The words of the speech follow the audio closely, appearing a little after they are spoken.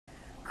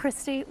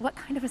Christy, what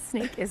kind of a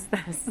snake is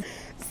this?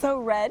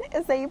 So Red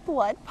is a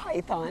blood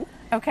python.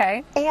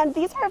 Okay. And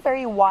these are a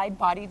very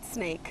wide-bodied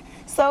snake.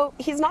 So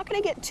he's not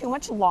going to get too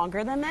much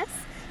longer than this.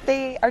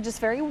 They are just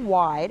very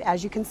wide.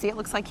 As you can see, it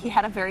looks like he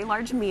had a very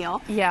large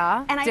meal.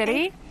 Yeah. And Did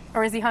he?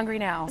 Or is he hungry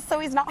now? So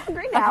he's not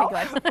hungry now,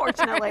 Okay, good.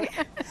 fortunately.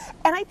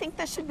 And I think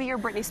this should be your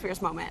Britney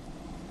Spears moment.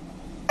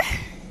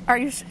 Are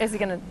you? Is he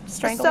going to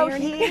strangle So me or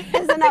he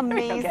anything? is an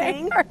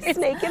amazing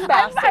snake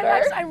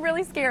ambassador. I'm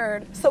really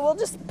scared. So we'll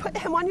just put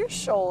him on your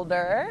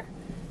shoulder.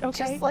 Okay.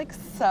 Just like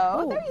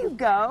so. Ooh. There you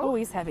go. Oh,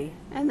 he's heavy.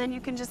 And then you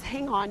can just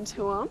hang on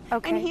to him.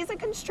 Okay. And he's a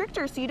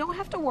constrictor, so you don't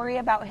have to worry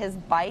about his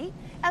bite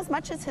as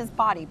much as his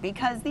body,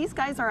 because these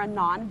guys are a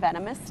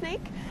non-venomous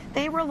snake.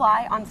 They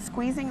rely on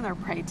squeezing their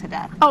prey to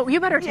death. Oh, you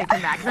better take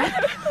him back.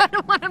 I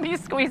don't want to be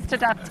squeezed to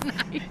death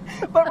tonight.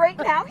 But right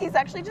now, he's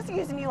actually just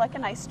using you like a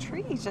nice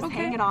tree. He's just Okay.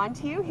 hanging on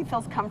to you. He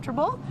feels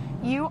comfortable.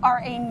 You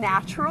are a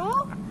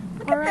natural.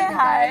 Look All at right,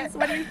 that. guys,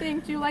 what do you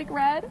think? Do you like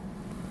Red?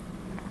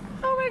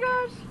 Oh my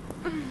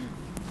gosh.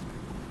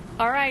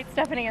 All right,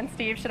 Stephanie and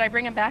Steve, should I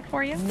bring him back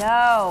for you?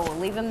 No,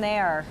 leave him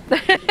there.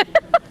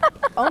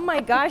 Oh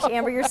my gosh,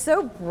 Amber, you're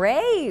so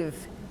brave.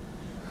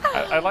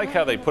 I like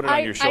how they put it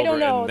on your I don't shoulder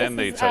know. and then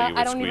This they is, tell you I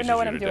what don't even squeezes know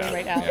what you I'm to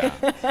doing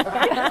death. right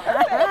now.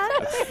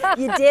 Yeah.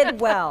 You did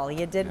well.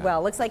 You did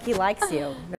well. Looks like he likes you.